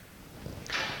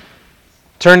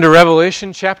Turn to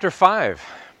Revelation chapter 5.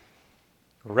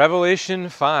 Revelation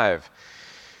 5.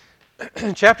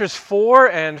 Chapters 4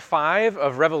 and 5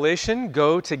 of Revelation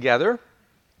go together.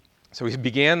 So we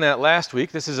began that last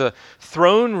week. This is a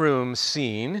throne room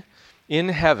scene in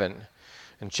heaven.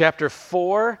 And chapter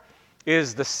 4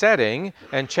 is the setting,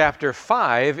 and chapter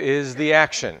 5 is the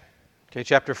action. Okay,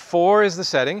 chapter 4 is the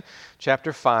setting,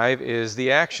 chapter 5 is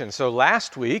the action. So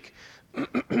last week,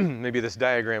 maybe this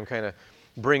diagram kind of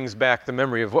brings back the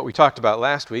memory of what we talked about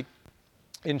last week.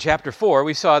 In chapter 4,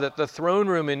 we saw that the throne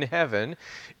room in heaven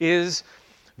is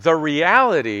the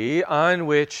reality on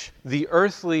which the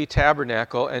earthly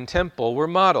tabernacle and temple were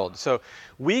modeled. So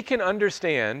we can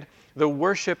understand the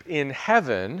worship in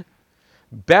heaven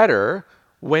better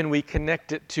when we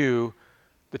connect it to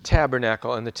the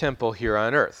tabernacle and the temple here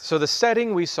on earth. So the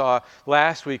setting we saw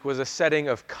last week was a setting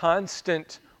of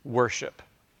constant worship.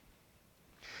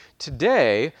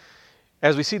 Today,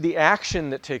 as we see the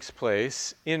action that takes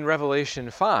place in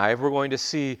Revelation 5, we're going to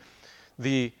see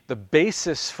the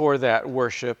basis for that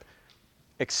worship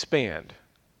expand.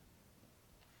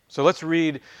 So let's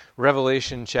read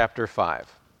Revelation chapter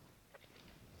 5.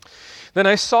 Then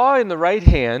I saw in the right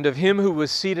hand of him who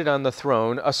was seated on the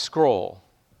throne a scroll,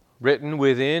 written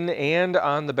within and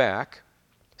on the back,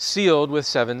 sealed with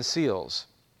 7 seals.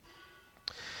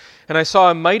 And I saw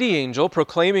a mighty angel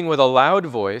proclaiming with a loud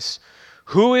voice,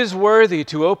 "Who is worthy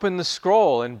to open the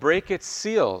scroll and break its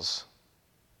seals?"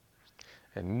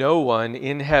 And no one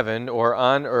in heaven or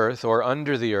on earth or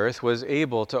under the earth was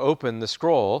able to open the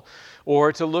scroll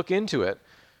or to look into it.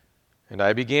 And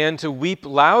I began to weep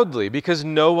loudly because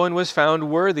no one was found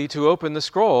worthy to open the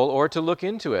scroll or to look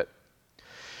into it.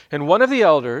 And one of the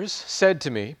elders said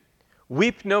to me,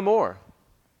 "Weep no more.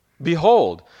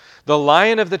 Behold, the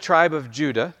Lion of the tribe of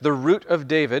Judah, the Root of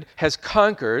David, has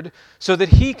conquered so that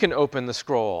he can open the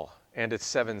scroll and its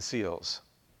 7 seals."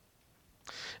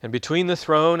 And between the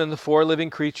throne and the 4 living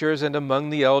creatures and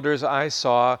among the elders I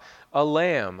saw a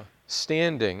lamb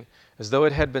standing as though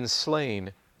it had been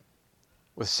slain,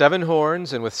 with 7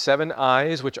 horns and with 7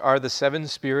 eyes, which are the 7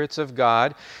 spirits of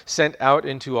God sent out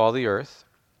into all the earth.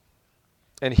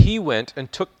 And he went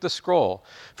and took the scroll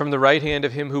from the right hand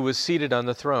of him who was seated on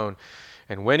the throne.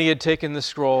 And when he had taken the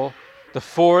scroll, the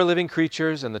 4 living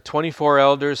creatures and the 24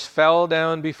 elders fell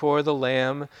down before the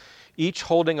Lamb, each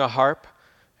holding a harp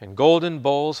and golden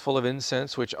bowls full of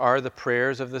incense, which are the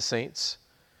prayers of the saints.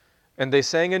 And they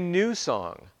sang a new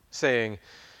song, saying,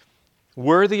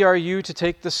 "Worthy are you to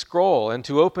take the scroll and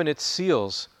to open its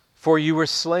seals, for you were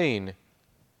slain,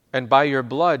 and by your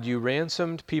blood you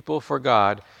ransomed people for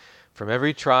God from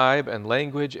every tribe and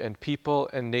language and people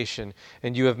and nation,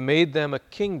 and you have made them a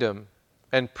kingdom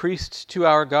and priests to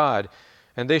our God,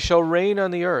 and they shall reign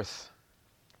on the earth."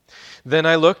 Then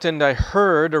I looked, and I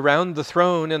heard around the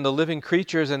throne and the living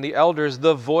creatures and the elders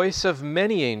the voice of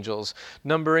many angels,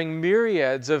 numbering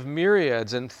myriads of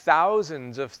myriads and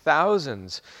thousands of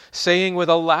thousands, saying with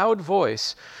a loud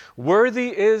voice,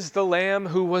 "Worthy is the Lamb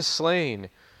who was slain,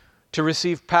 to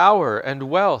receive power and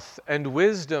wealth and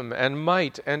wisdom and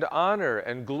might and honor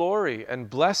and glory and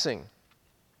blessing."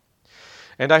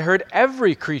 And I heard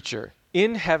every creature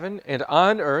in heaven and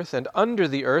on earth and under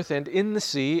the earth and in the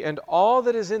sea and all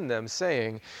that is in them,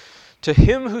 saying, "To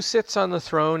him who sits on the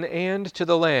throne and to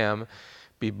the Lamb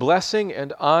be blessing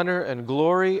and honor and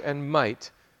glory and might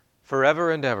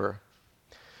forever and ever."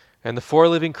 And the 4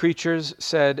 living creatures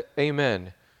said,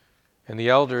 "Amen." And the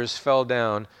elders fell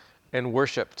down and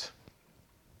worshipped.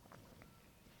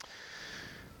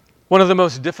 One of the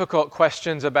most difficult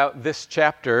questions about this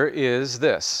chapter is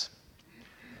this: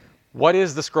 what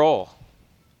is the scroll?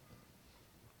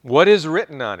 What is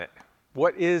written on it?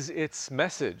 What is its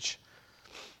message?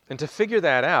 And to figure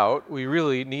that out, we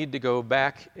really need to go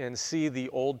back and see the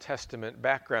Old Testament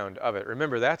background of it.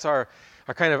 Remember, that's our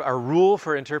kind of our rule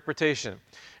for interpretation.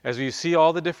 As we see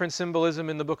all the different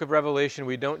symbolism in the book of Revelation,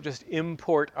 we don't just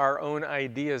import our own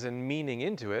ideas and meaning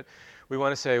into it. We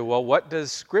want to say, well, what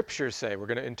does Scripture say? We're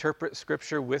going to interpret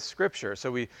Scripture with Scripture. So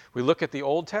we look at the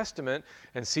Old Testament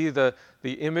and see the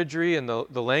imagery and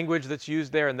the language that's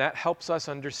used there, and that helps us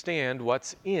understand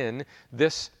what's in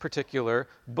this particular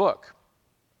book.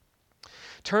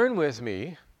 Turn with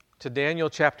me to Daniel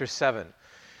chapter 7.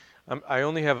 I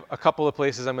only have a couple of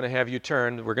places I'm going to have you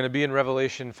turn. We're going to be in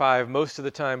Revelation 5 most of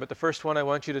the time, but the first one I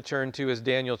want you to turn to is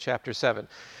Daniel chapter 7.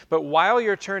 But while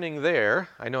you're turning there,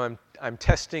 I know I'm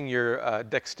testing your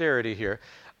dexterity here,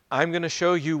 I'm going to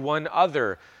show you one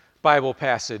other Bible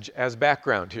passage as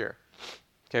background here.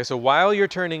 Okay, so while you're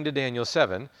turning to Daniel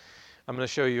 7, I'm going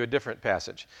to show you a different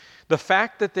passage. The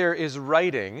fact that there is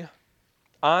writing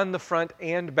on the front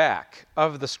and back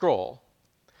of the scroll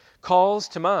calls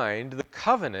to mind the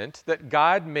covenant that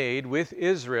God made with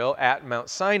Israel at Mount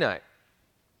Sinai.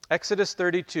 Exodus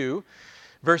 32,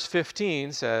 verse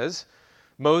 15 says,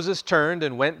 Moses turned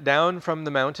and went down from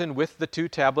the mountain with the 2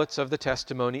 tablets of the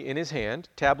testimony in his hand,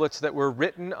 tablets that were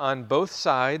written on both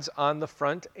sides, on the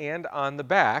front and on the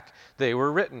back. They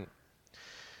were written.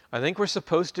 I think we're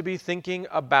supposed to be thinking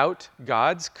about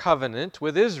God's covenant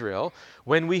with Israel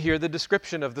when we hear the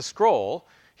description of the scroll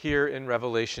here in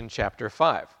Revelation chapter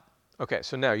 5. Okay,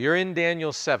 so now you're in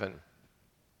Daniel 7.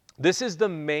 This is the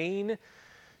main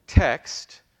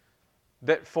text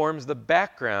that forms the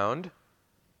background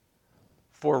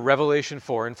for Revelation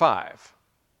 4 and 5.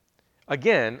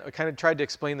 Again, I kind of tried to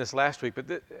explain this last week,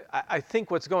 but I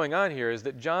think what's going on here is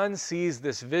that John sees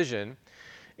this vision,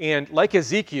 and like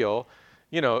Ezekiel,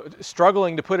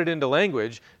 struggling to put it into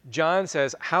language, John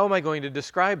says, how am I going to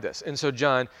describe this? And so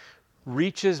John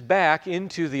reaches back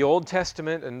into the Old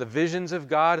Testament and the visions of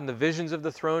God and the visions of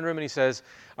the throne room, and he says,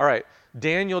 all right,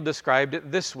 Daniel described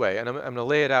it this way, and I'm going to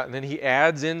lay it out. And then he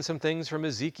adds in some things from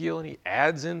Ezekiel, and he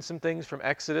adds in some things from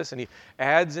Exodus, and he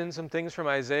adds in some things from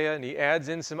Isaiah, and he adds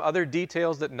in some other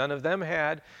details that none of them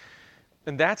had.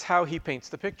 And that's how he paints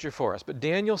the picture for us. But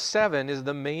Daniel 7 is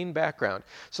the main background.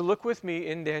 So look with me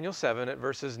in Daniel 7 at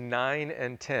verses 9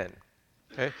 and 10.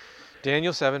 Okay?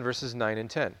 Daniel 7, verses 9 and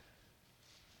 10.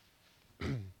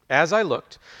 As I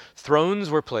looked, thrones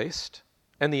were placed,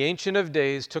 and the Ancient of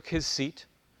Days took his seat.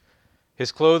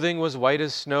 His clothing was white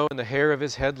as snow, and the hair of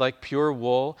his head like pure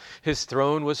wool. His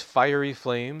throne was fiery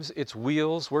flames. Its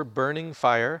wheels were burning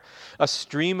fire. A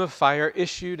stream of fire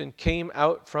issued and came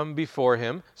out from before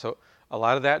him. So a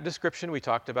lot of that description we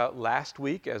talked about last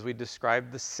week as we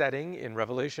described the setting in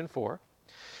Revelation 4.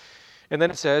 And then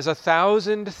it says,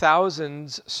 1,000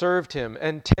 thousands served him,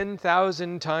 and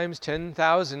 10,000 times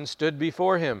 10,000 stood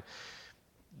before him.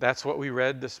 That's what we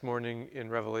read this morning in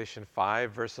Revelation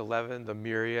 5, verse 11, the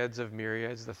myriads of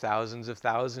myriads, the thousands of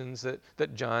thousands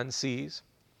that John sees.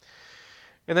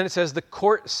 And then it says, the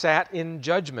court sat in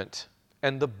judgment,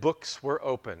 and the books were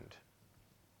opened.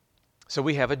 So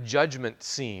we have a judgment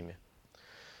scene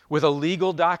with a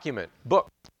legal document.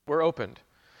 Books were opened.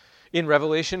 In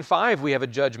Revelation 5, we have a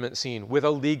judgment scene with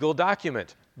a legal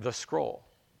document, the scroll.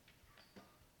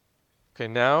 Okay,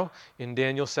 now in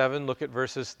Daniel 7, look at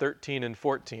verses 13 and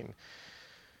 14.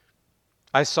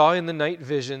 I saw in the night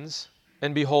visions,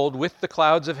 and behold, with the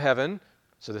clouds of heaven,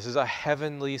 so this is a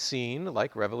heavenly scene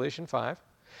like Revelation 5,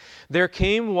 there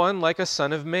came one like a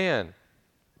son of man.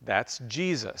 That's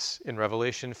Jesus. In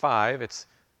Revelation 5, it's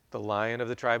the Lion of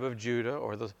the tribe of Judah,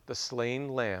 or the slain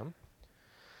lamb.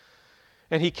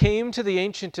 And he came to the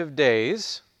Ancient of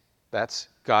Days, that's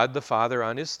God the Father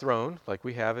on his throne, like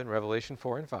we have in Revelation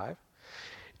 4 and 5,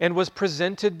 and was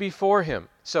presented before him.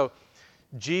 So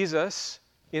Jesus,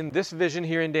 in this vision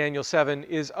here in Daniel 7,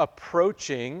 is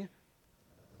approaching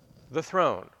the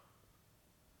throne.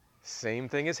 Same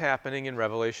thing is happening in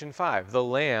Revelation 5. The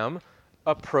Lamb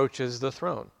approaches the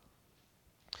throne.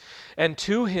 And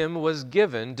to him was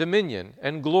given dominion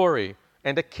and glory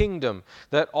and a kingdom,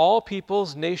 that all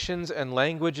peoples, nations, and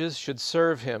languages should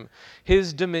serve him.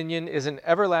 His dominion is an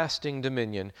everlasting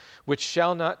dominion, which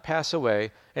shall not pass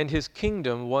away, and his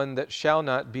kingdom one that shall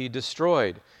not be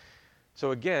destroyed.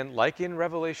 So again, like in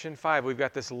Revelation 5, we've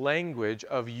got this language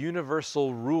of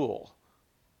universal rule.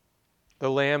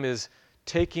 The Lamb is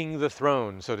taking the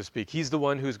throne, so to speak. He's the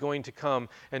one who's going to come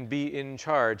and be in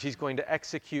charge. He's going to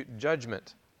execute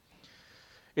judgment.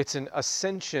 It's an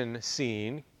ascension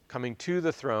scene, coming to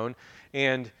the throne,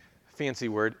 and, fancy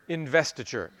word,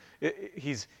 investiture.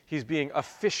 He's being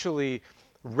officially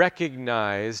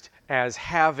recognized as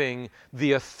having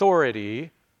the authority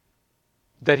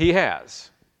that he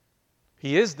has.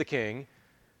 He is the king.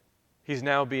 He's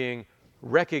now being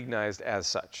recognized as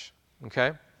such.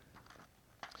 Okay?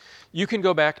 You can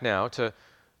go back now to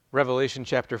Revelation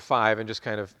chapter 5 and just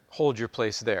kind of hold your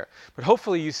place there. But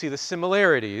hopefully you see the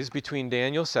similarities between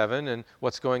Daniel 7 and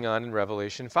what's going on in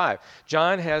Revelation 5.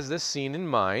 John has this scene in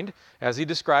mind as he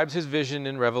describes his vision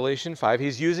in Revelation 5.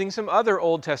 He's using some other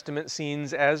Old Testament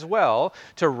scenes as well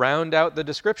to round out the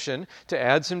description, to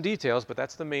add some details, but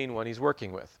that's the main one he's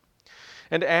working with.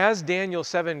 And as Daniel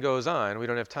 7 goes on, we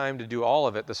don't have time to do all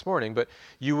of it this morning, but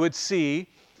you would see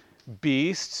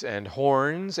beasts and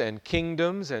horns and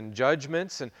kingdoms and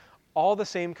judgments and all the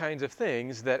same kinds of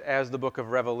things that as the book of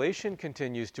Revelation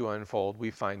continues to unfold, we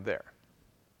find there.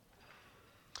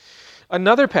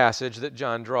 Another passage that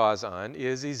John draws on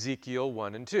is Ezekiel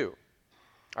 1 and 2.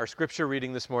 Our scripture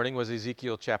reading this morning was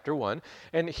Ezekiel chapter 1,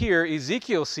 and here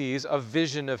Ezekiel sees a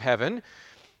vision of heaven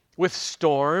with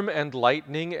storm and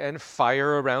lightning and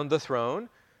fire around the throne.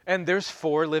 And there's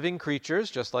 4 living creatures,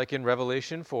 just like in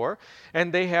Revelation 4,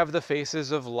 and they have the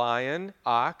faces of lion,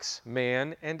 ox,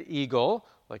 man, and eagle,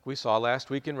 like we saw last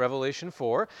week in Revelation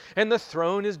 4. And the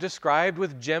throne is described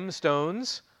with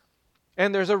gemstones,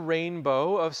 and there's a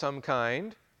rainbow of some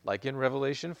kind, like in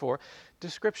Revelation 4,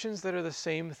 descriptions that are the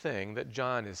same thing that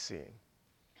John is seeing.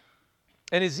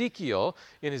 And Ezekiel,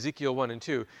 in Ezekiel 1 and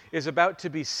 2, is about to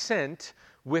be sent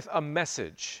with a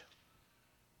message.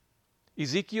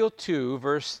 Ezekiel 2,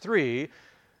 verse 3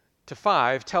 to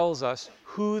 5 tells us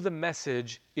who the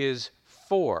message is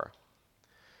for.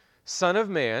 Son of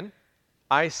man,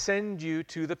 I send you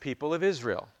to the people of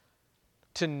Israel,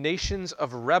 to nations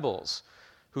of rebels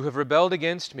who have rebelled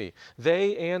against me.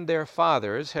 They and their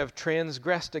fathers have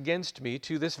transgressed against me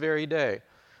to this very day.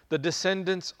 The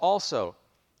descendants also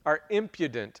are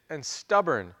impudent and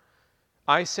stubborn.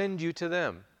 I send you to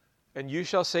them, and you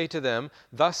shall say to them,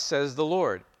 Thus says the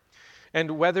Lord.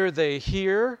 And whether they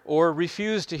hear or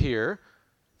refuse to hear,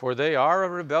 for they are a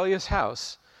rebellious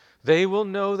house, they will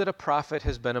know that a prophet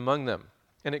has been among them.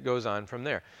 And it goes on from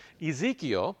there.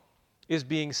 Ezekiel is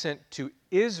being sent to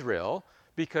Israel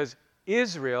because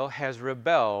Israel has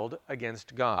rebelled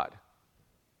against God.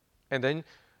 And then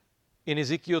in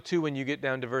Ezekiel 2, when you get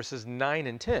down to verses 9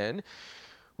 and 10,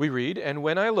 we read, And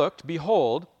when I looked,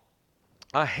 behold,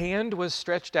 a hand was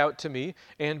stretched out to me,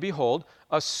 and behold,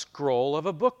 a scroll of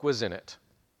a book was in it.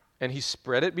 And he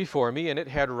spread it before me, and it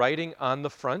had writing on the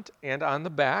front and on the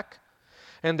back,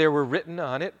 and there were written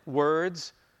on it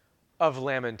words of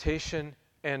lamentation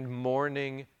and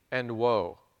mourning and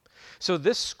woe. So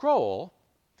this scroll,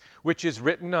 which is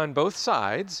written on both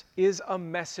sides, is a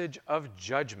message of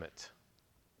judgment.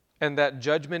 And that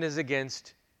judgment is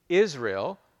against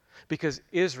Israel because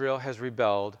Israel has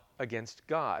rebelled against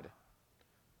God.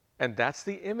 And that's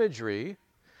the imagery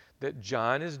that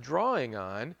John is drawing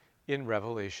on in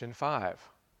Revelation 5.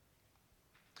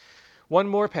 One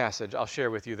more passage I'll share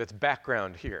with you that's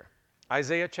background here.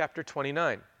 Isaiah chapter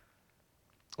 29.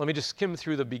 Let me just skim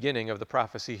through the beginning of the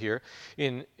prophecy here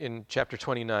in chapter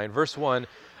 29. Verse 1,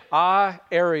 Ah,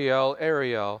 Ariel,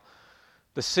 Ariel,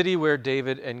 the city where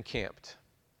David encamped.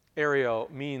 Ariel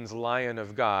means Lion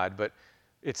of God, but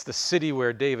it's the city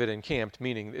where David encamped,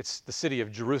 meaning it's the city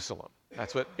of Jerusalem.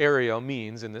 That's what Ariel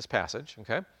means in this passage,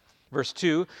 okay? Verse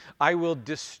 2, I will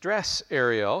distress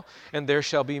Ariel, and there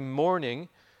shall be mourning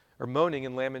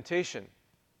and lamentation.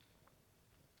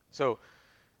 So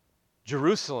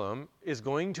Jerusalem is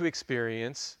going to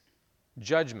experience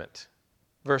judgment.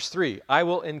 Verse 3, I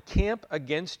will encamp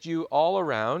against you all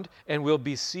around, and will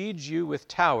besiege you with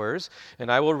towers, and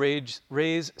I will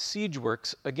raise siege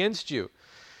works against you.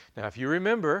 Now, if you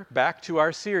remember back to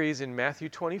our series in Matthew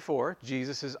 24,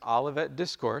 Jesus' Olivet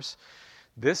Discourse,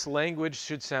 this language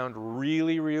should sound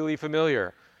really, really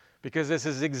familiar because this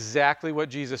is exactly what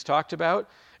Jesus talked about,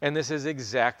 and this is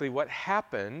exactly what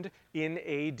happened in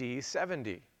AD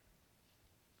 70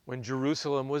 when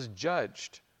Jerusalem was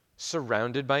judged,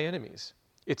 surrounded by enemies.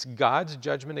 It's God's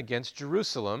judgment against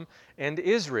Jerusalem and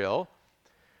Israel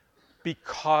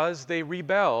because they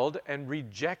rebelled and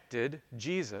rejected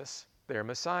Jesus, their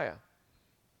Messiah.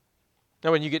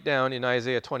 Now, when you get down in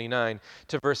Isaiah 29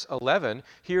 to verse 11,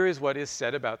 here is what is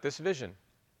said about this vision.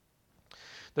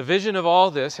 The vision of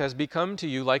all this has become to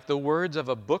you like the words of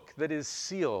a book that is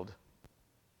sealed.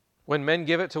 When men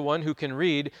give it to one who can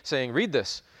read, saying, Read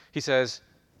this, he says,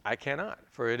 I cannot,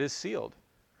 for it is sealed.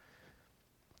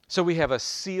 So we have a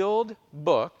sealed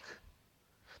book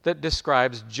that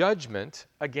describes judgment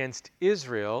against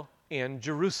Israel and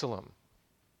Jerusalem.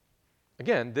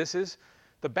 Again, this is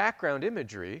the background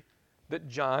imagery that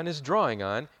John is drawing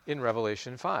on in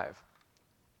Revelation 5.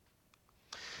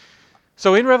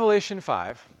 So in Revelation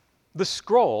 5, the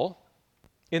scroll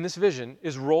in this vision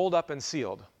is rolled up and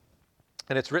sealed.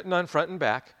 And it's written on front and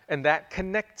back, and that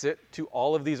connects it to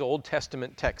all of these Old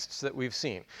Testament texts that we've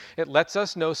seen. It lets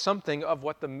us know something of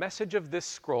what the message of this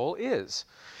scroll is.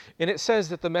 And it says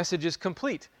that the message is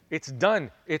complete. It's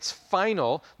done. It's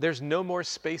final. There's no more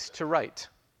space to write.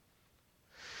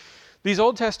 These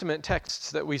Old Testament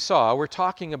texts that we saw were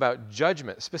talking about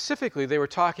judgment. Specifically, they were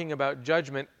talking about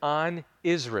judgment on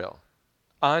Israel,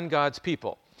 on God's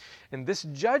people. And this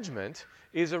judgment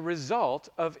is a result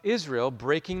of Israel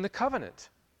breaking the covenant.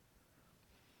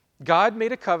 God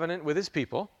made a covenant with his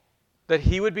people that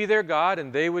he would be their God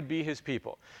and they would be his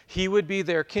people. He would be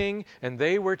their king and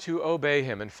they were to obey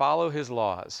him and follow his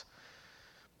laws.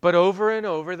 But over and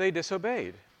over they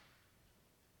disobeyed.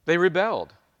 They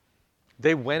rebelled.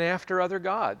 They went after other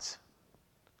gods.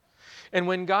 And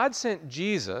when God sent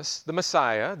Jesus, the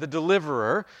Messiah, the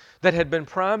deliverer, that had been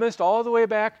promised all the way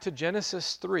back to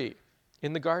Genesis 3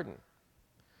 in the garden,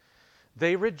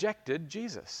 They rejected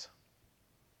Jesus.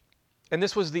 And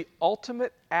this was the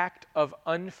ultimate act of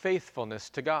unfaithfulness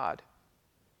to God,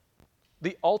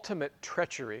 the ultimate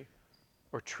treachery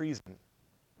or treason.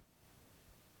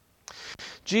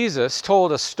 Jesus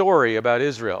told a story about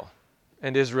Israel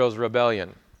and Israel's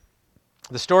rebellion.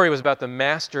 The story was about the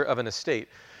master of an estate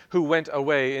who went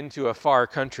away into a far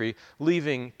country,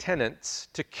 leaving tenants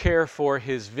to care for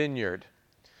his vineyard.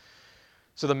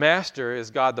 So the master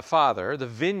is God the Father, the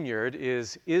vineyard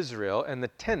is Israel, and the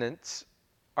tenants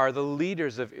are the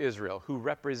leaders of Israel who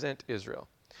represent Israel.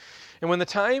 And when the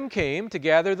time came to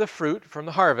gather the fruit from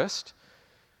the harvest,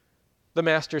 the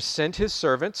master sent his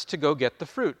servants to go get the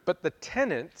fruit. But the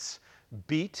tenants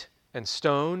beat and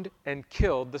stoned and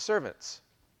killed the servants.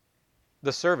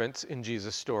 The servants in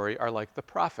Jesus' story are like the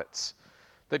prophets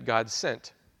that God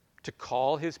sent to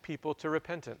call his people to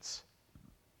repentance.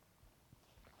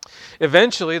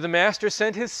 Eventually, the master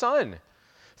sent his son,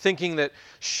 thinking that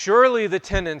surely the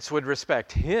tenants would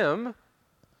respect him.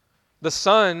 The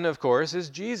son, of course,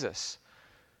 is Jesus.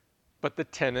 But the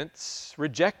tenants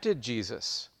rejected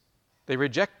Jesus. They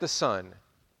reject the son.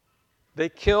 They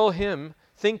kill him,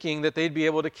 thinking that they'd be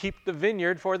able to keep the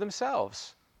vineyard for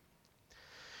themselves.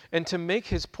 And to make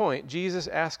his point, Jesus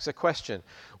asks a question.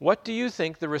 What do you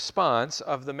think the response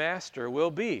of the master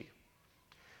will be?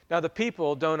 Now, the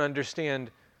people don't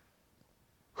understand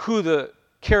who the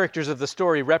characters of the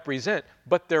story represent,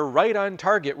 but they're right on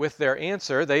target with their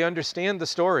answer. They understand the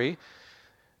story.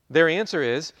 Their answer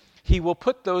is, he will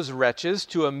put those wretches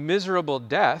to a miserable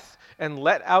death and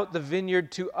let out the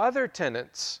vineyard to other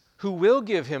tenants who will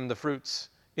give him the fruits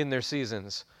in their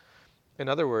seasons. In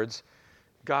other words,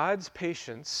 God's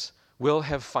patience will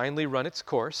have finally run its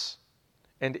course,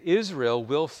 and Israel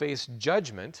will face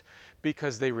judgment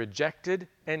because they rejected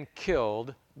and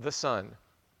killed the Son.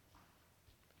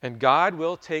 And God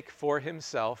will take for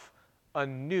himself a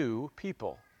new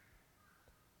people,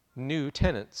 new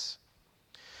tenants.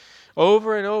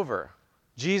 Over and over,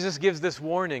 Jesus gives this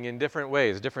warning in different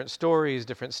ways, different stories,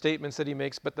 different statements that he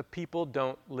makes, but the people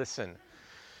don't listen.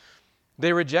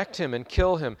 They reject him and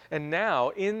kill him. And now,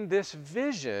 in this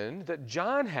vision that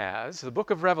John has, the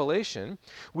book of Revelation,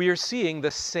 we are seeing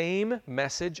the same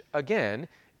message again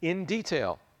in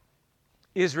detail.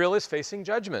 Israel is facing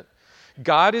judgment.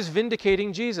 God is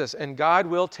vindicating Jesus, and God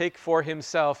will take for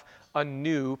himself a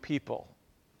new people.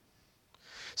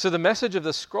 So the message of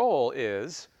the scroll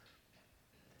is,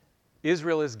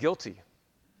 Israel is guilty.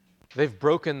 They've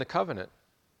broken the covenant.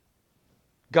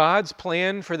 God's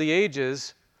plan for the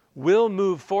ages will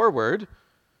move forward,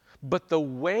 but the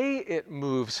way it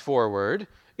moves forward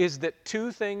is that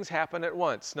two things happen at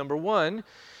once. Number one,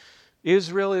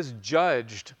 Israel is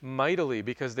judged mightily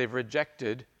because they've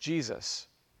rejected Jesus.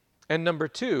 And number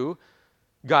two,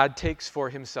 God takes for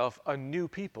himself a new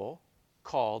people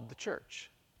called the church.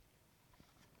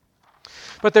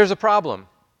 But there's a problem.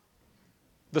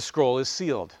 The scroll is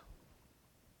sealed.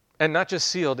 And not just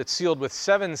sealed, it's sealed with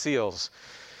 7 seals.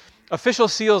 Official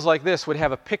seals like this would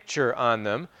have a picture on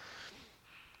them.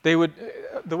 The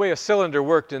way a cylinder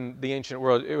worked in the ancient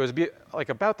world, it was like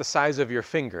about the size of your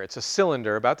finger. It's a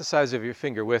cylinder about the size of your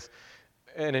finger with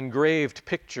an engraved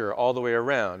picture all the way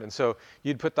around. And so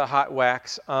you'd put the hot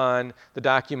wax on the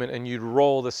document and you'd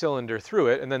roll the cylinder through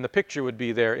it, and then the picture would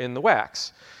be there in the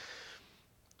wax.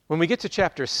 When we get to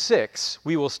chapter 6,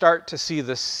 we will start to see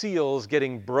the seals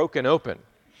getting broken open.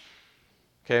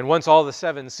 Okay, and once all the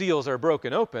 7 seals are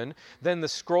broken open, then the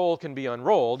scroll can be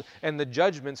unrolled and the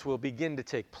judgments will begin to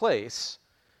take place.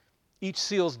 Each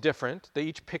seal's different. They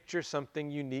each picture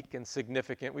something unique and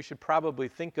significant. We should probably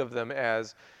think of them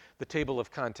as the table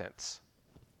of contents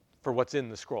for what's in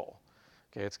the scroll.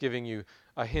 Okay, it's giving you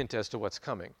a hint as to what's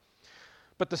coming.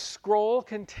 But the scroll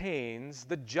contains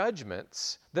the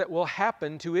judgments that will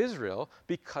happen to Israel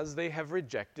because they have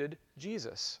rejected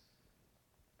Jesus.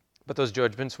 But those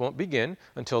judgments won't begin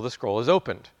until the scroll is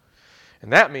opened.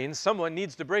 And that means someone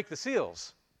needs to break the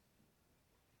seals.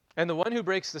 And the one who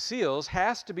breaks the seals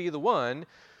has to be the one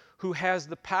who has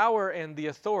the power and the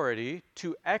authority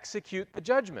to execute the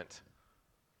judgment.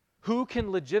 Who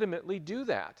can legitimately do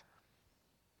that?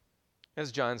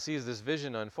 As John sees this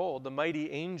vision unfold, the mighty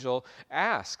angel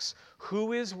asks,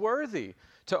 who is worthy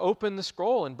to open the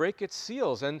scroll and break its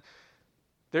seals? And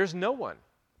there's no one.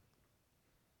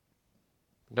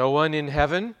 No one in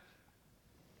heaven,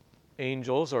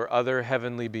 angels or other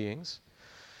heavenly beings.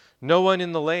 No one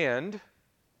in the land.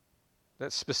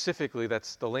 That's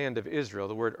the land of Israel.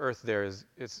 The word earth there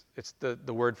it's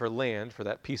the word for land, for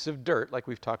that piece of dirt, like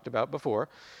we've talked about before.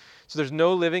 So there's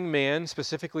no living man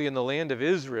specifically in the land of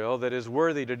Israel that is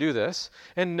worthy to do this,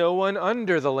 and no one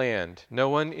under the land, no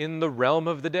one in the realm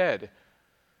of the dead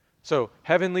So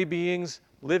heavenly beings,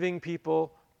 living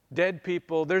people, dead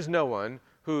people, there's no one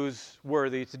who's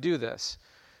worthy to do this.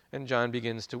 And John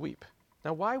begins to weep.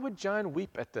 Now, why would John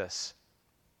weep at this?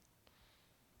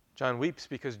 John weeps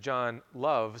because John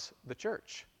loves the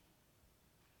church.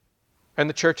 And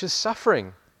the church is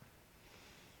suffering.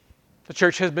 The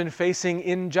church has been facing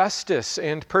injustice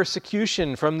and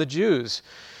persecution from the Jews.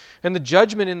 And the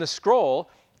judgment in the scroll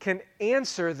can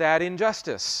answer that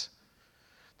injustice.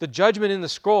 The judgment in the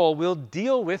scroll will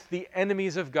deal with the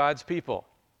enemies of God's people.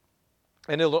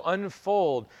 And it will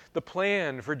unfold the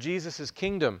plan for Jesus'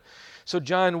 kingdom. So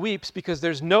John weeps because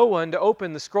there's no one to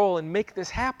open the scroll and make this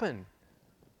happen.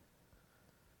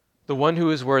 The one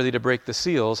who is worthy to break the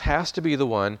seals has to be the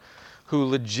one who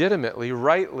legitimately,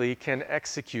 rightly can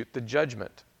execute the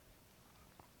judgment.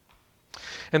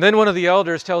 And then one of the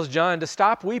elders tells John to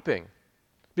stop weeping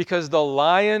because the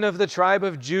Lion of the tribe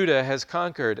of Judah has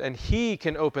conquered and he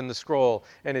can open the scroll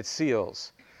and its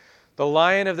seals. The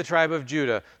Lion of the tribe of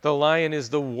Judah, the lion is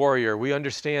the warrior. We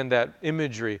understand that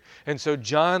imagery. And so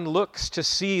John looks to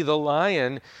see the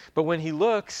lion, but when he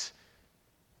looks,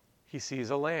 he sees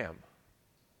a lamb.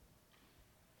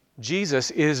 Jesus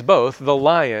is both the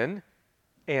lion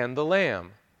and the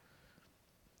lamb.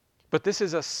 But this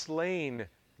is a slain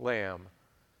lamb.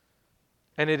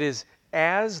 And it is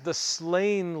as the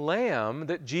slain lamb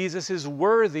that Jesus is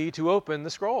worthy to open the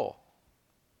scroll.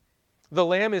 The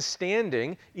lamb is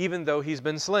standing even though he's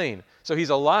been slain. So he's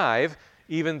alive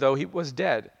even though he was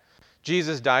dead.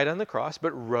 Jesus died on the cross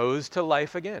but rose to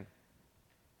life again.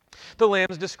 The lamb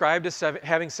is described as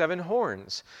having 7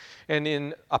 horns. And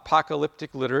in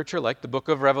apocalyptic literature, like the book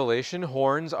of Revelation,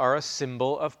 horns are a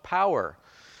symbol of power.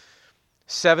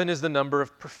 7 is the number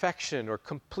of perfection or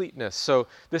completeness. So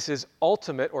this is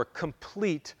ultimate or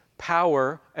complete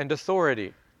power and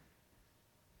authority.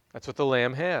 That's what the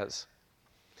lamb has.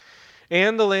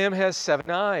 And the lamb has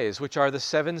 7 eyes, which are the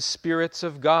 7 spirits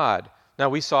of God. Now,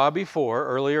 we saw before,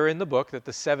 earlier in the book, that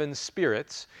the 7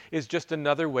 spirits is just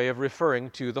another way of referring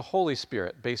to the Holy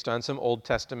Spirit based on some Old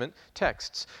Testament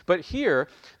texts. But here,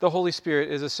 the Holy Spirit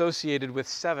is associated with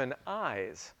 7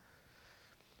 eyes.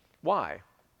 Why?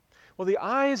 Well, the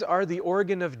eyes are the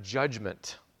organ of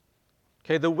judgment.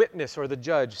 Okay, the witness or the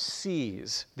judge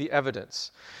sees the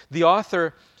evidence. The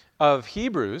author of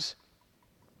Hebrews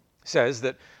says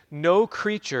that no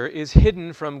creature is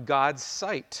hidden from God's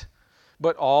sight,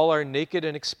 but all are naked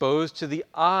and exposed to the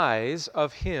eyes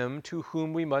of him to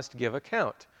whom we must give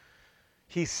account.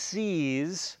 He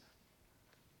sees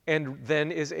and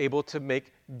then is able to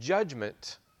make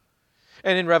judgment.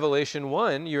 And in Revelation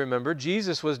 1, you remember,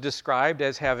 Jesus was described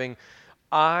as having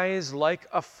eyes like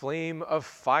a flame of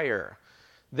fire.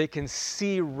 They can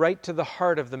see right to the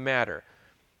heart of the matter.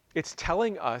 It's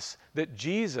telling us that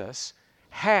Jesus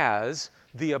has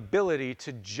the ability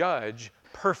to judge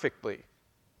perfectly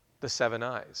the 7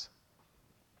 eyes.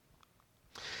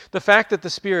 The fact that the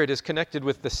Spirit is connected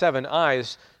with the 7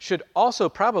 eyes should also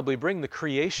probably bring the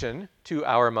creation to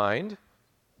our mind.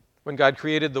 When God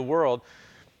created the world,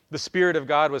 the Spirit of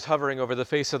God was hovering over the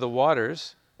face of the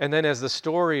waters, and then as the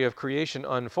story of creation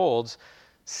unfolds,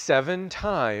 7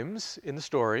 times in the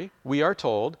story, we are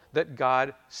told that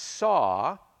God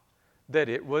saw that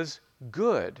it was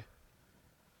good.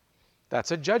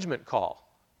 That's a judgment call.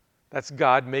 That's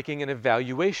God making an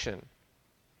evaluation.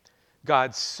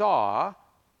 God saw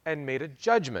and made a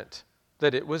judgment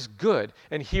that it was good.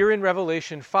 And here in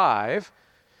Revelation 5,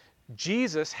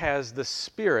 Jesus has the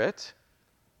Spirit,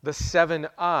 the 7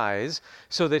 eyes,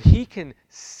 so that he can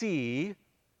see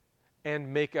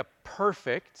and make a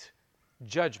perfect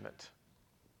judgment.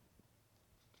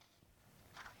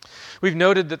 We've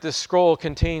noted that this scroll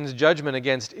contains judgment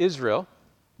against Israel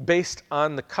based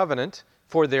on the covenant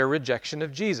for their rejection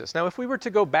of Jesus. Now, if we were to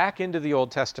go back into the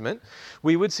Old Testament,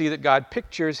 we would see that God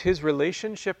pictures his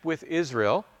relationship with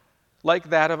Israel like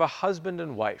that of a husband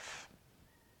and wife.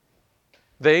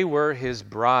 They were his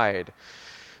bride.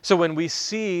 So when we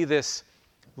see this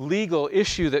legal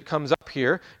issue that comes up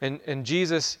here, and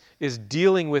Jesus is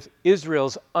dealing with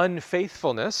Israel's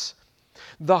unfaithfulness,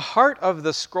 the heart of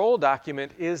the scroll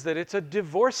document is that it's a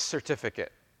divorce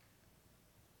certificate.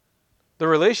 The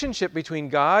relationship between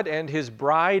God and his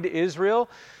bride Israel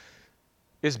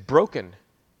is broken.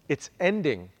 It's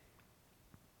ending.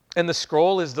 And the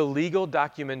scroll is the legal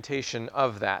documentation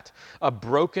of that. A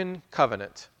broken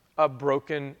covenant, a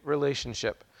broken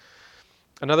relationship.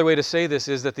 Another way to say this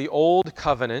is that the old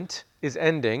covenant is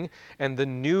ending and the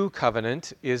new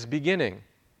covenant is beginning.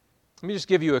 Let me just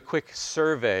give you a quick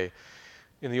survey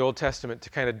in the Old Testament to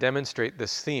kind of demonstrate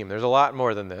this theme. There's a lot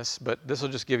more than this, but this will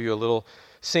just give you a little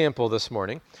sample this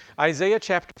morning. Isaiah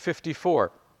chapter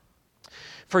 54.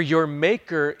 For your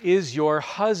Maker is your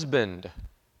husband.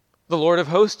 The Lord of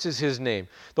hosts is his name.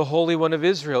 The Holy One of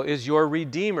Israel is your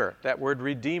Redeemer. That word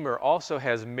Redeemer also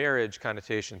has marriage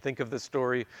connotation. Think of the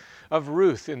story of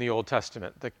Ruth in the Old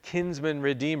Testament. The kinsman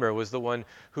Redeemer was the one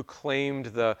who claimed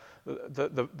the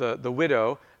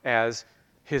widow as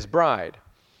his bride.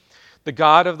 The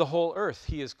God of the whole earth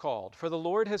he is called. For the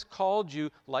Lord has called you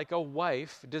like a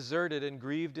wife deserted and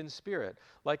grieved in spirit,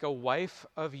 like a wife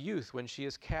of youth when she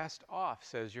is cast off,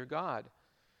 says your God.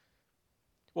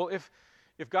 Well, if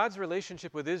God's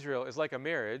relationship with Israel is like a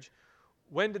marriage,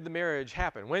 when did the marriage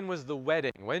happen? When was the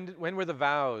wedding? When were the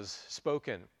vows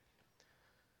spoken?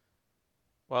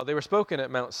 Well, they were spoken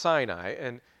at Mount Sinai,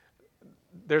 and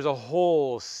there's a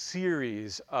whole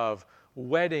series of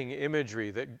wedding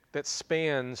imagery that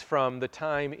spans from the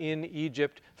time in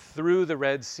Egypt through the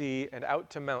Red Sea and out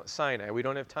to Mount Sinai. We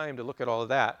don't have time to look at all of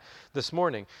that this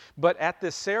morning. But at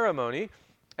this ceremony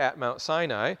at Mount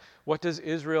Sinai, what does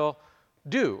Israel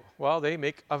do? Well, they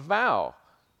make a vow.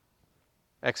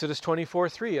 Exodus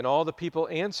 24:3, and all the people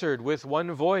answered with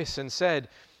one voice and said,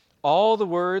 all the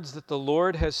words that the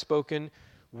Lord has spoken,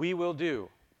 we will do.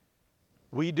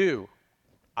 We do.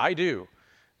 I do.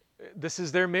 This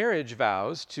is their marriage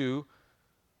vows to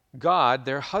God,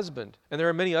 their husband. And there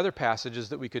are many other passages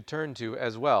that we could turn to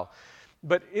as well.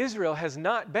 But Israel has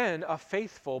not been a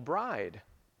faithful bride.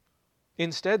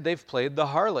 Instead, they've played the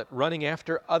harlot, running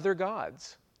after other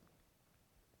gods.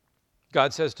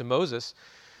 God says to Moses,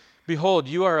 behold,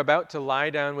 you are about to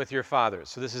lie down with your fathers.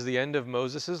 So this is the end of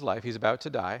Moses' life. He's about to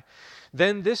die.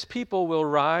 Then this people will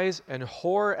rise and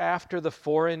whore after the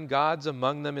foreign gods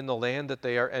among them in the land that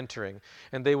they are entering.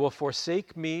 And they will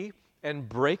forsake me and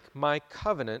break my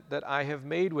covenant that I have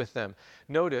made with them.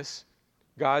 Notice,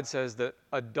 God says that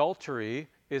adultery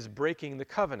is breaking the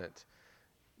covenant.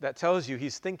 That tells you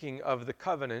he's thinking of the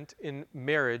covenant in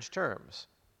marriage terms.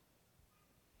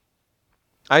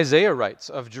 Isaiah writes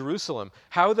of Jerusalem,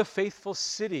 how the faithful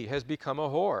city has become a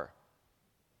whore.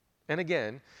 And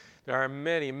again, there are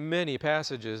many, many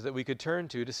passages that we could turn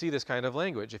to see this kind of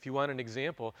language. If you want an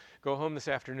example, go home this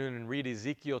afternoon and read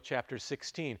Ezekiel chapter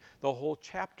 16. The whole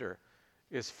chapter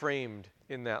is framed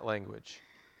in that language.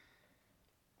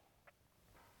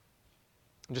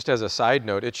 Just as a side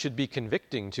note, it should be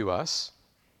convicting to us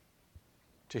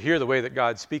to hear the way that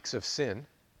God speaks of sin.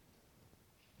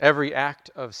 Every act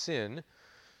of sin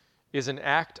is an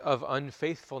act of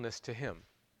unfaithfulness to him.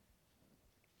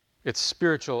 It's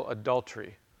spiritual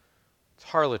adultery. It's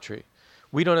harlotry.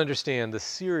 We don't understand the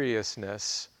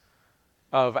seriousness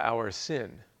of our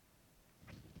sin.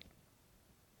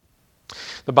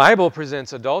 The Bible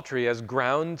presents adultery as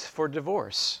grounds for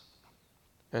divorce.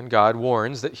 And God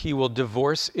warns that he will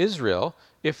divorce Israel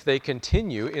if they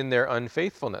continue in their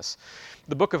unfaithfulness.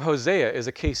 The book of Hosea is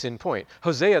a case in point.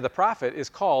 Hosea the prophet is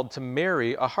called to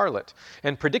marry a harlot.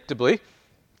 And predictably,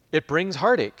 it brings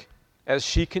heartache as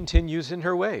she continues in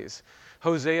her ways.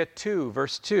 Hosea 2,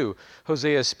 verse 2,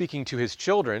 Hosea is speaking to his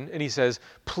children, and he says,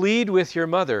 plead with your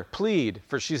mother, plead,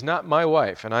 for she's not my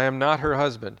wife, and I am not her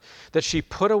husband, that she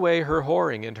put away her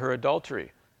whoring and her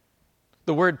adultery.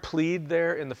 The word plead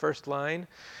there in the first line,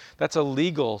 that's a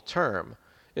legal term.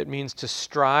 It means to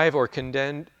strive or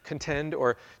contend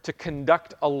or to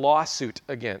conduct a lawsuit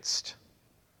against.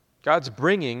 God's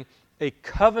bringing a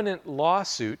covenant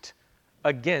lawsuit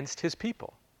against his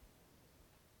people.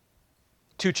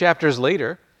 2 chapters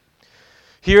later,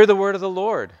 hear the word of the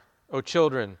Lord, O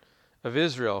children of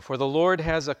Israel, for the Lord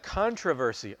has a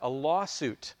controversy, a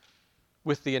lawsuit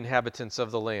with the inhabitants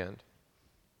of the land.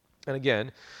 And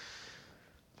again,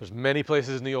 there's many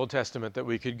places in the Old Testament that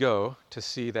we could go to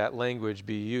see that language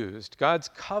be used. God's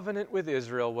covenant with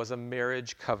Israel was a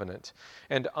marriage covenant,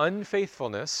 and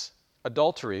unfaithfulness,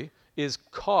 adultery, is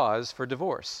cause for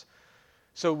divorce.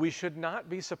 So we should not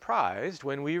be surprised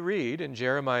when we read in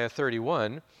Jeremiah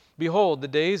 31, behold, the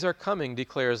days are coming,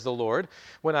 declares the Lord,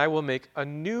 when I will make a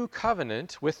new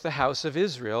covenant with the house of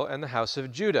Israel and the house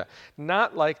of Judah,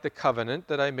 not like the covenant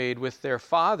that I made with their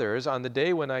fathers on the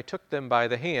day when I took them by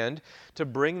the hand to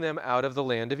bring them out of the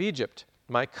land of Egypt.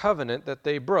 My covenant that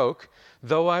they broke,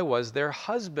 though I was their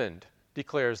husband,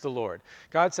 declares the Lord.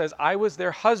 God says, I was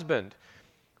their husband.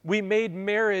 We made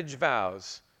marriage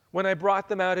vows. When I brought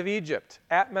them out of Egypt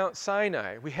at Mount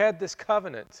Sinai, we had this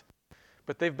covenant,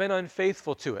 but they've been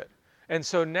unfaithful to it. And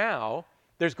so now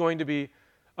there's going to be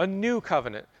a new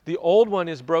covenant. The old one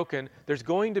is broken. There's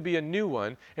going to be a new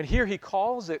one. And here he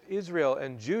calls it Israel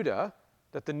and Judah,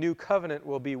 that the new covenant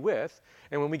will be with.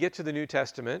 And when we get to the New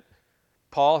Testament,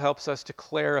 Paul helps us to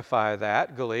clarify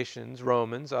that. Galatians,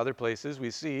 Romans, other places,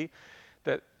 we see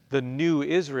that the new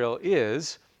Israel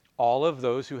is all of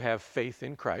those who have faith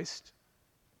in Christ,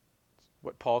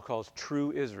 what Paul calls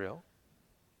true Israel.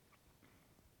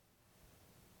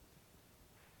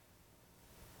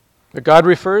 But God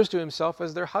refers to himself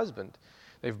as their husband.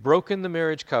 They've broken the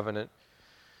marriage covenant.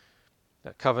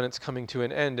 That covenant's coming to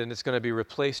an end, and it's going to be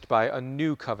replaced by a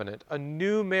new covenant, a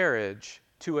new marriage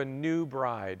to a new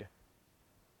bride.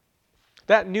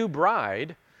 That new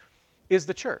bride is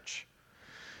the church.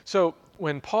 So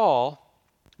when Paul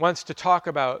wants to talk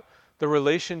about the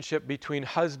relationship between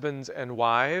husbands and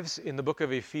wives in the book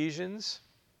of Ephesians,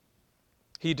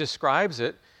 he describes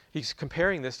it. He's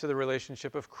comparing this to the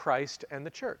relationship of Christ and the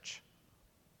church.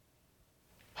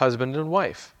 Husband and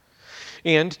wife.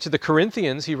 And to the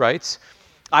Corinthians, he writes,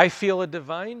 I feel a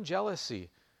divine jealousy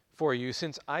for you,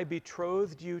 since I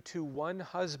betrothed you to one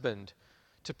husband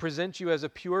to present you as a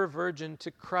pure virgin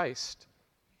to Christ.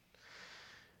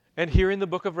 And here in the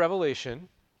book of Revelation,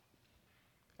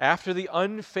 after the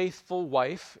unfaithful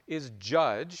wife is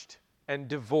judged and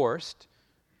divorced,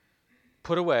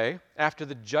 put away, after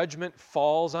the judgment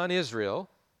falls on Israel,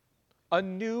 a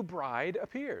new bride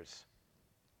appears.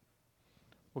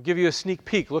 We'll give you a sneak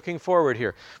peek looking forward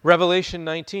here. Revelation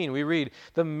 19, we read,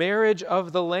 the marriage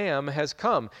of the Lamb has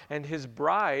come, and his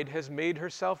bride has made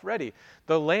herself ready.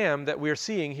 The Lamb that we're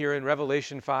seeing here in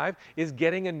Revelation 5 is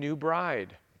getting a new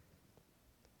bride.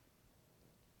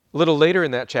 A little later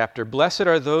in that chapter, blessed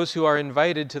are those who are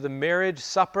invited to the marriage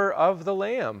supper of the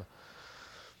Lamb.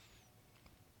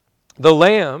 The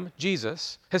Lamb,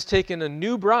 Jesus, has taken a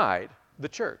new bride, the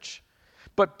church.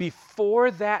 But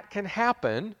before that can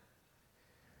happen,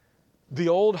 the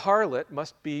old harlot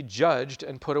must be judged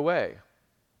and put away.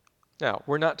 Now,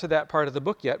 we're not to that part of the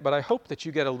book yet, but I hope that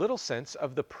you get a little sense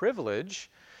of the privilege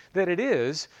that it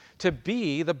is to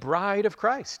be the bride of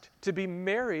Christ, to be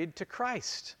married to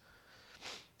Christ.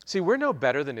 See, we're no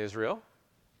better than Israel.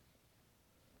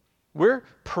 We're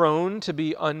prone to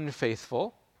be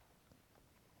unfaithful.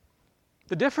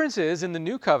 The difference is, in the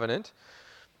new covenant,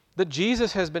 that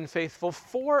Jesus has been faithful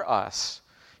for us.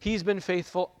 He's been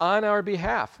faithful on our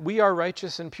behalf. We are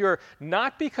righteous and pure,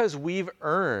 not because we've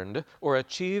earned or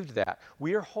achieved that.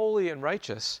 We are holy and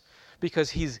righteous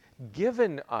because he's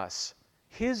given us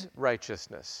his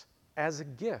righteousness as a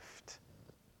gift.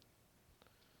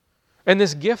 And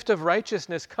this gift of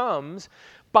righteousness comes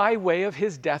by way of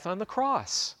his death on the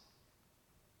cross.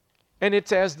 And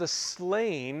it's as the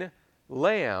slain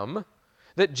lamb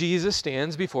that Jesus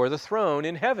stands before the throne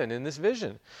in heaven in this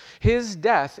vision. His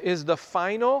death is the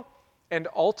final and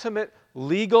ultimate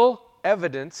legal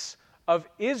evidence of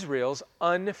Israel's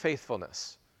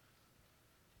unfaithfulness.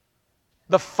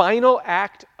 The final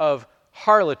act of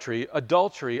harlotry,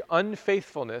 adultery,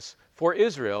 unfaithfulness for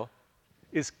Israel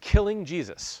is killing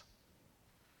Jesus.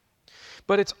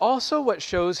 But it's also what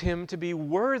shows him to be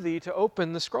worthy to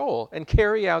open the scroll and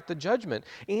carry out the judgment.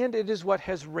 And it is what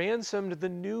has ransomed the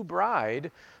new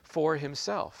bride for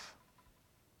himself.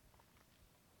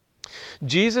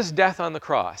 Jesus' death on the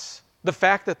cross, the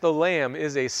fact that the lamb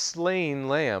is a slain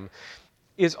lamb,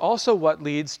 is also what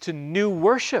leads to new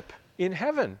worship in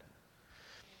heaven.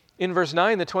 In verse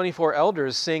 9, the 24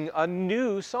 elders sing a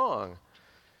new song.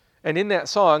 And in that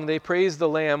song, they praise the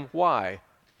lamb. Why?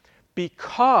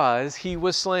 Because he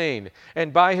was slain,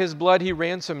 and by his blood he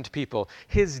ransomed people.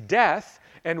 His death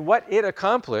and what it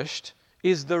accomplished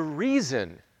is the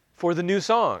reason for the new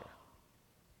song.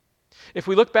 If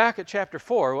we look back at chapter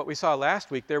 4, what we saw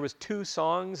last week, there was 2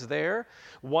 songs there.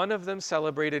 One of them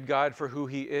celebrated God for who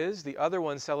he is. The other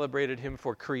one celebrated him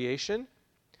for creation.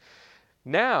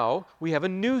 Now we have a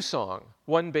new song,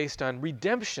 one based on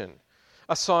redemption,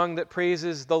 a song that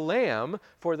praises the Lamb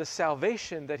for the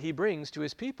salvation that he brings to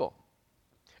his people.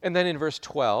 And then in verse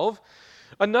 12,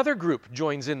 another group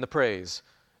joins in the praise.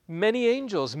 Many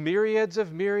angels, myriads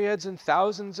of myriads and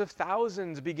thousands of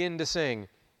thousands begin to sing.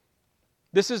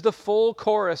 This is the full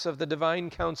chorus of the divine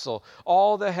council,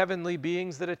 all the heavenly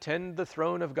beings that attend the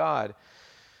throne of God.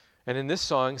 And in this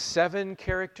song, 7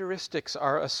 characteristics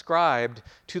are ascribed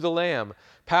to the Lamb: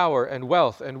 power and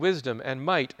wealth and wisdom and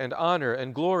might and honor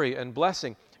and glory and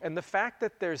blessing. And the fact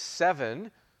that there's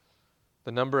 7,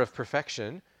 the number of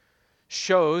perfection,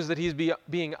 shows that he's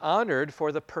being honored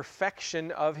for the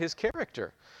perfection of his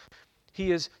character.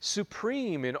 He is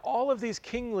supreme in all of these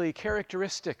kingly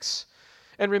characteristics.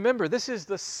 And remember, this is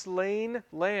the slain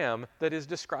lamb that is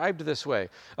described this way.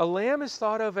 A lamb is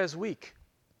thought of as weak.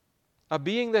 A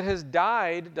being that has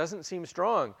died doesn't seem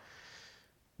strong.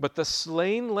 But the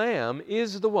slain lamb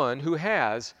is the one who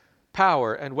has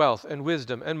power and wealth and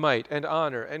wisdom and might and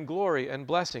honor and glory and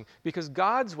blessing, because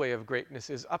God's way of greatness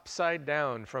is upside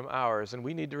down from ours, and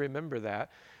we need to remember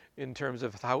that in terms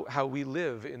of how we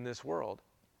live in this world.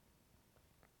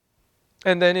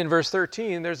 And then in verse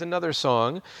 13, there's another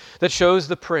song that shows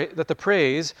that the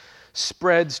praise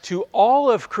spreads to all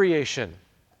of creation.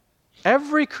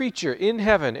 Every creature in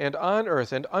heaven and on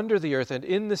earth and under the earth and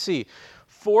in the sea.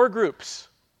 4 groups: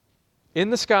 in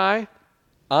the sky,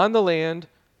 on the land,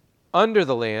 under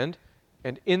the land,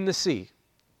 and in the sea.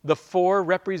 The 4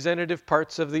 representative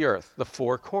parts of the earth, the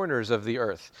 4 corners of the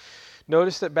earth.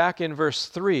 Notice that back in verse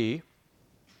 3,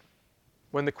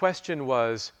 when the question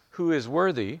was, who is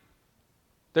worthy,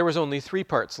 there was only 3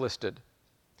 parts listed.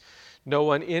 No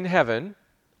one in heaven,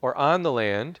 or on the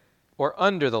land, or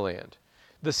under the land.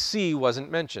 The sea wasn't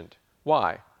mentioned.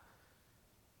 Why?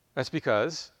 That's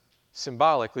because,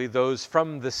 symbolically, those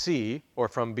from the sea, or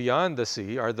from beyond the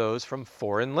sea, are those from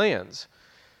foreign lands,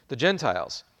 the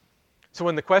Gentiles. So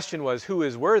when the question was, who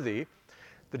is worthy,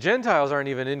 the Gentiles aren't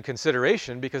even in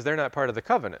consideration because they're not part of the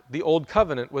covenant. The old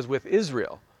covenant was with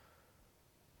Israel.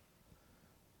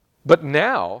 But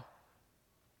now,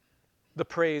 the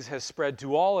praise has spread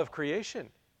to all of creation.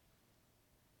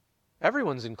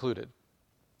 Everyone's included.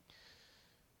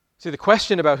 See, the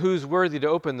question about who's worthy to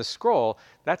open the scroll,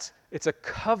 it's a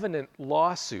covenant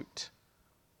lawsuit.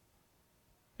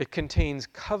 It contains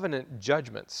covenant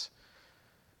judgments.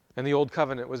 And the old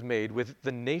covenant was made with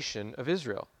the nation of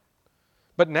Israel.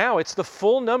 But now it's the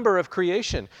full number of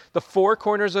creation, the 4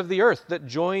 corners of the earth that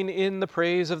join in the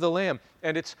praise of the Lamb.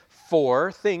 And it's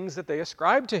 4 things that they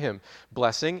ascribe to him: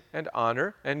 blessing and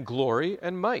honor and glory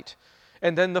and might.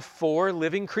 And then the 4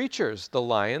 living creatures, the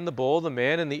lion, the bull, the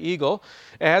man, and the eagle,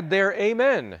 add their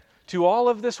amen to all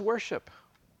of this worship.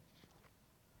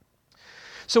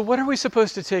 So what are we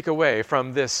supposed to take away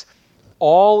from this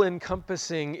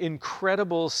all-encompassing,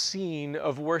 incredible scene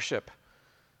of worship?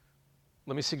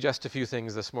 Let me suggest a few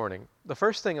things this morning. The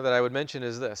first thing that I would mention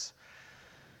is this: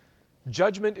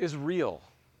 judgment is real.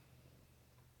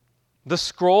 The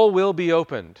scroll will be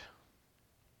opened.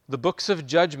 The books of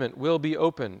judgment will be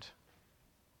opened.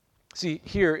 See,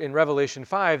 here in Revelation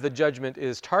 5, the judgment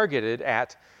is targeted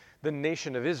at the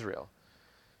nation of Israel.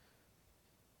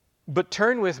 But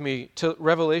turn with me to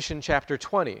Revelation chapter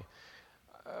 20.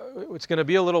 It's going to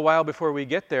be a little while before we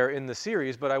get there in the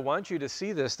series, but I want you to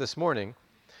see this morning.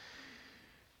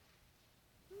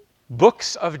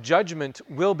 Books of judgment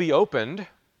will be opened,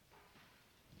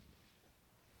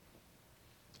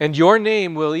 and your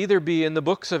name will either be in the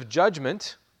books of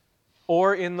judgment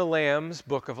or in the Lamb's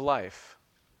book of life.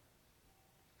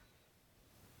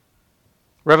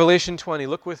 Revelation 20,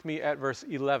 look with me at verse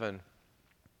 11.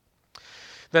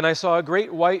 Then I saw a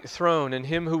great white throne, and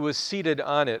him who was seated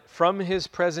on it. From his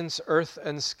presence earth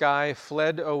and sky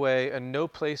fled away, and no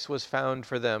place was found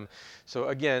for them. So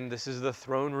again, this is the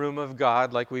throne room of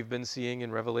God, like we've been seeing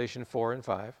in Revelation 4 and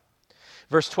 5.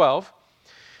 Verse 12,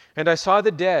 and I saw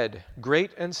the dead,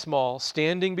 great and small,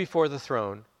 standing before the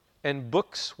throne, and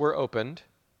books were opened.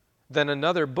 Then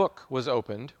another book was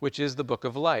opened, which is the book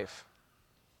of life.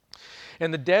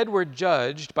 And the dead were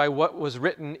judged by what was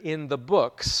written in the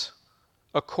books,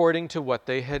 according to what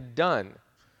they had done.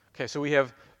 Okay, so we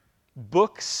have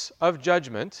books of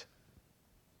judgment,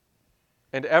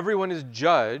 and everyone is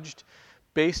judged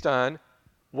based on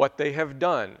what they have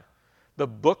done. The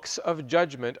books of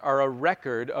judgment are a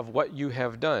record of what you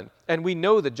have done. And we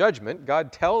know the judgment.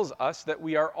 God tells us that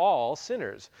we are all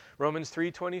sinners. Romans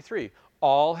 3:23.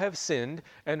 All have sinned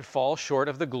and fall short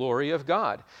of the glory of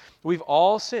God. We've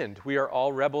all sinned. We are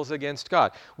all rebels against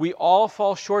God. We all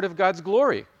fall short of God's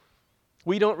glory.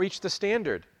 We don't reach the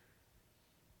standard.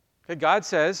 Okay, God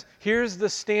says, here's the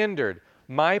standard,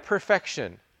 my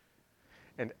perfection.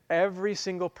 And every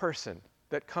single person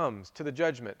that comes to the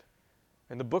judgment,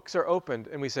 and the books are opened,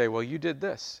 and we say, well, you did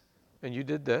this, and you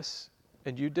did this,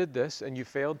 and you did this, and you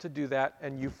failed to do that,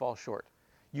 and you fall short.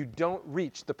 You don't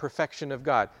reach the perfection of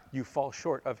God. You fall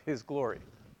short of his glory.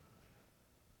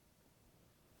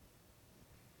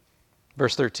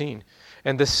 Verse 13,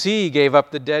 and the sea gave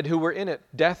up the dead who were in it.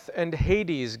 Death and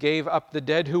Hades gave up the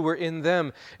dead who were in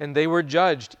them, and they were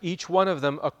judged, each one of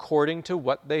them according to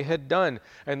what they had done.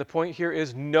 And the point here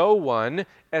is no one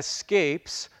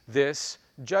escapes this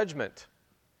judgment.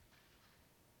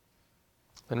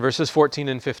 And verses 14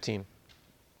 and 15.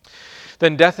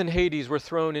 Then death and Hades were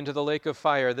thrown into the lake of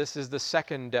fire. This is the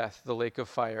second death, the lake of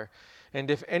fire.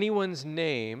 And if anyone's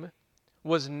name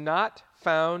was not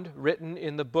found written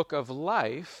in the book of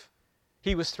life,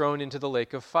 he was thrown into the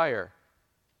lake of fire.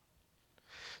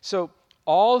 So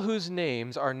all whose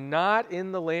names are not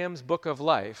in the Lamb's book of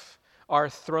life are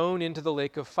thrown into the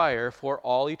lake of fire for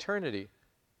all eternity.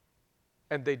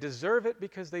 And they deserve it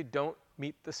because they don't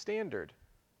meet the standard.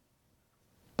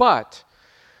 But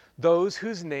those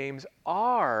whose names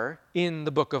are in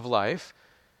the book of life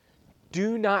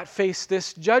do not face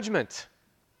this judgment.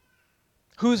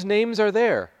 Whose names are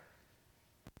there?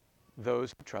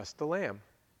 Those who trust the Lamb.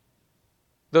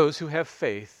 Those who have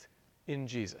faith in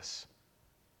Jesus.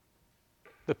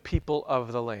 The people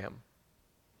of the Lamb.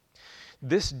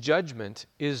 This judgment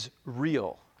is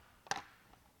real.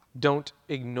 Don't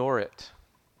ignore it.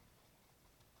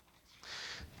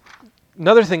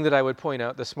 Another thing that I would point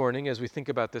out this morning as we think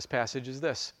about this passage is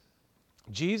this.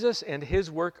 Jesus and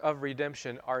his work of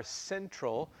redemption are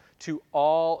central to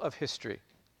all of history.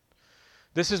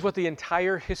 This is what the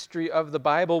entire history of the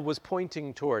Bible was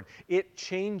pointing toward. It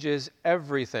changes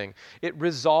everything. It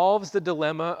resolves the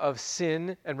dilemma of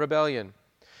sin and rebellion.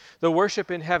 The worship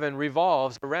in heaven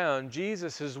revolves around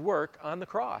Jesus' work on the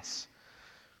cross.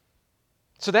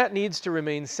 So that needs to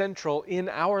remain central in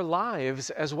our lives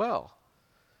as well.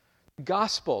 The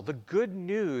gospel, the good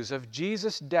news of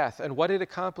Jesus' death and what it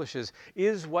accomplishes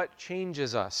is what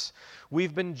changes us.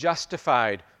 We've been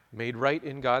justified, made right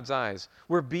in God's eyes.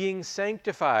 We're being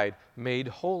sanctified, made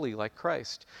holy like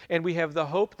Christ. And we have the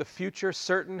hope, the future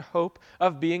certain hope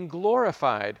of being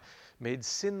glorified, made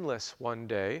sinless one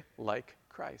day like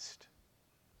Christ.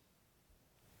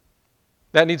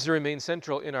 That needs to remain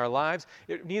central in our lives.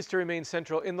 It needs to remain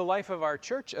central in the life of our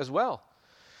church as well.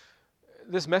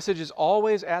 This message is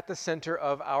always at the center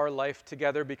of our life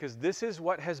together because this is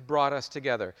what has brought us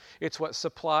together. It's what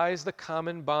supplies the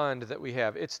common bond that we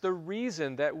have. It's the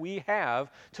reason that we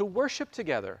have to worship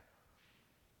together.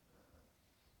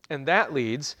 And that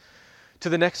leads to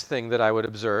the next thing that I would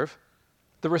observe,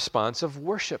 the response of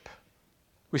worship.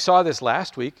 We saw this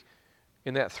last week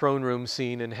in that throne room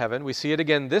scene in heaven. We see it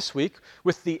again this week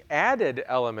with the added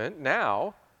element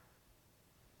now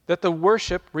that the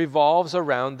worship revolves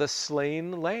around the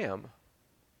slain lamb.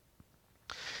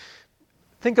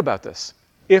 Think about this.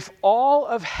 If all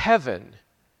of heaven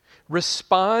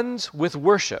responds with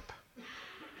worship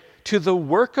to the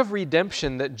work of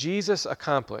redemption that Jesus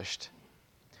accomplished,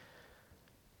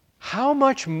 how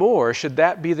much more should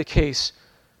that be the case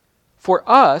for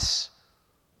us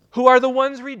who are the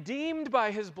ones redeemed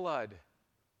by his blood?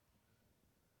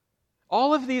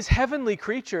 All of these heavenly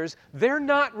creatures, they're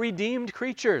not redeemed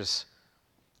creatures,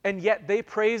 and yet they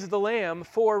praise the Lamb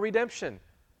for redemption.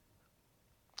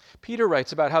 Peter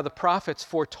writes about how the prophets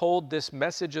foretold this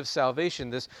message of salvation,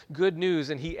 this good news,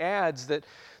 and he adds that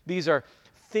these are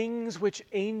things which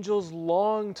angels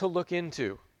long to look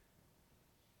into.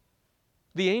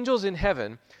 The angels in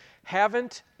heaven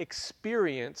haven't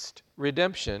experienced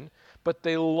redemption, but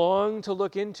they long to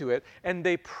look into it, and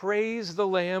they praise the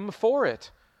Lamb for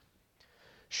it.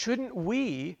 Shouldn't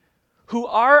we, who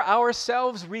are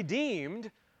ourselves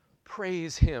redeemed,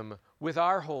 praise him with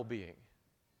our whole being?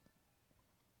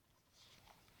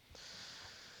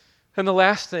 And the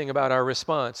last thing about our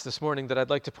response this morning that I'd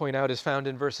like to point out is found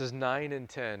in verses 9 and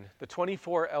 10. The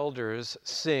 24 elders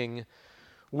sing,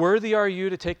 "Worthy are you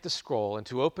to take the scroll and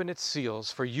to open its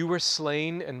seals, for you were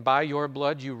slain, and by your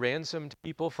blood you ransomed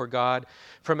people for God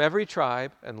from every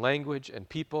tribe and language and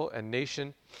people and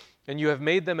nation. And you have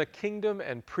made them a kingdom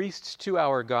and priests to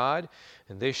our God,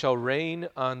 and they shall reign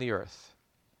on the earth."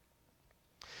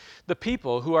 The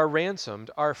people who are ransomed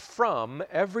are from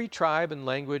every tribe and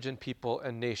language and people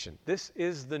and nation. This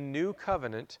is the new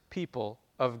covenant people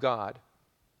of God.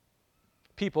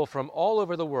 People from all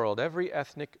over the world, every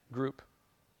ethnic group.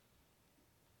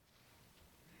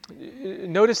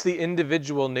 Notice the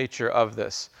individual nature of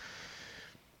this.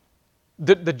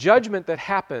 The judgment that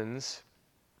happens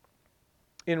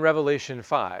in Revelation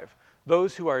 5,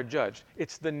 those who are judged,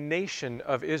 it's the nation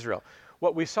of Israel.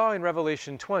 What we saw in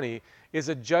Revelation 20 is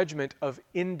a judgment of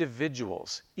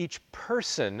individuals. Each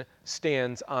person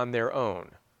stands on their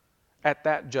own at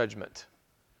that judgment.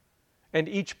 And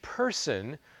each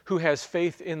person who has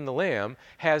faith in the Lamb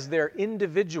has their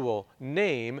individual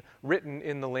name written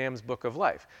in the Lamb's book of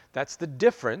life. That's the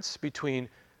difference between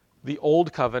the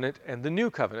Old Covenant and the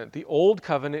New Covenant. The Old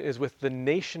Covenant is with the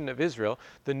nation of Israel.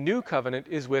 The New Covenant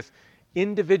is with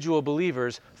individual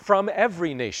believers from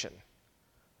every nation,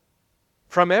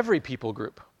 from every people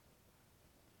group.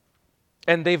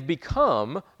 And they've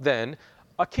become, then,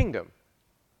 a kingdom.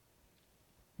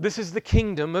 This is the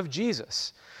kingdom of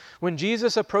Jesus. When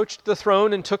Jesus approached the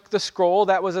throne and took the scroll,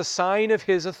 that was a sign of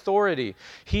his authority.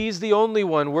 He's the only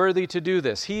one worthy to do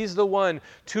this. He's the one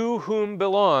to whom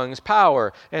belongs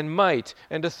power and might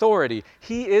and authority.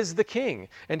 He is the king,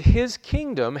 and his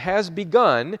kingdom has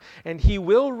begun, and he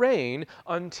will reign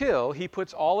until he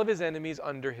puts all of his enemies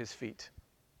under his feet.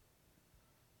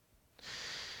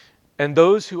 And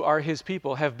those who are his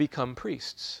people have become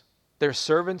priests. They're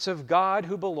servants of God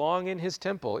who belong in his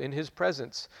temple, in his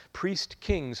presence, priest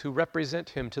kings who represent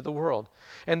him to the world.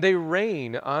 And they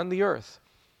reign on the earth.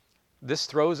 This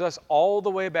throws us all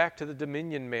the way back to the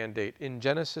dominion mandate in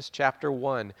Genesis chapter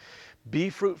 1.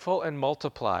 Be fruitful and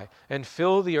multiply, and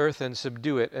fill the earth and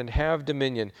subdue it, and have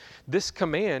dominion. This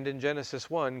command in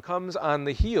Genesis 1 comes on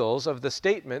the heels of the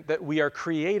statement that we are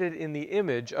created in the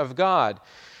image of God.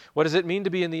 What does it mean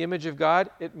to be in the image of God?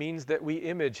 It means that we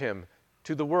image him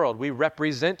to the world. We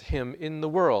represent him in the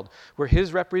world. We're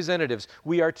his representatives.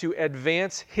 We are to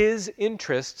advance his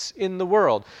interests in the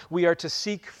world. We are to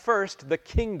seek first the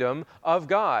kingdom of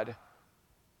God.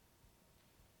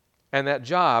 And that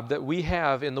job that we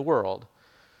have in the world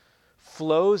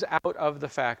flows out of the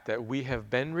fact that we have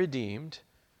been redeemed,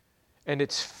 and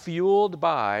it's fueled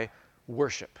by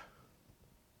worship.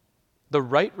 The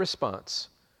right response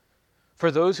for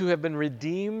those who have been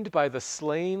redeemed by the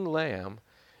slain Lamb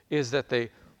is that they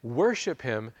worship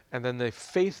him and then they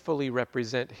faithfully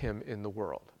represent him in the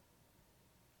world.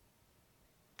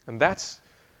 And that's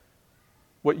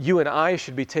what you and I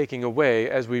should be taking away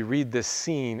as we read this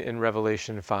scene in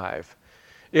Revelation 5.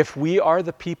 If we are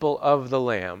the people of the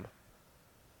Lamb,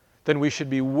 then we should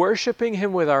be worshiping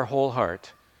him with our whole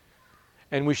heart,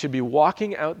 and we should be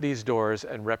walking out these doors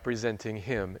and representing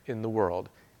him in the world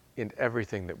in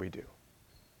everything that we do,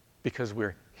 because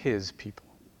we're his people.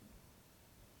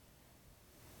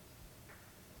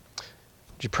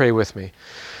 Would you pray with me?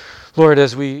 Lord,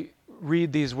 as we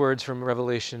read these words from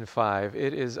Revelation 5,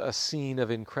 it is a scene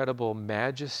of incredible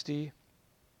majesty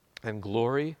and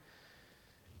glory,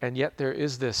 and yet there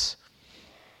is this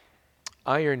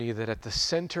irony that at the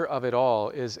center of it all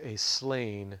is a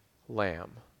slain lamb.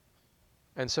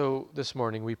 And so this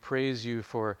morning we praise you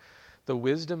for the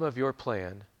wisdom of your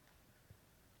plan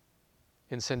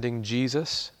in sending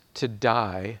Jesus to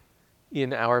die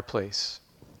in our place.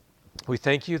 We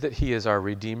thank you that he is our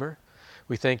Redeemer.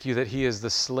 We thank you that he is the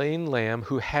slain Lamb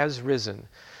who has risen,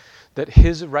 that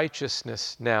his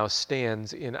righteousness now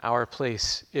stands in our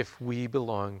place if we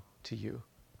belong to you.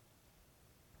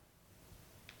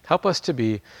 Help us to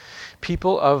be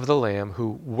people of the Lamb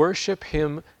who worship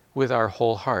him with our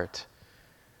whole heart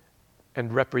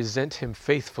and represent him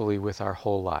faithfully with our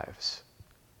whole lives.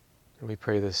 And we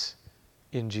pray this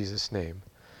in Jesus' name.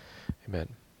 Amen.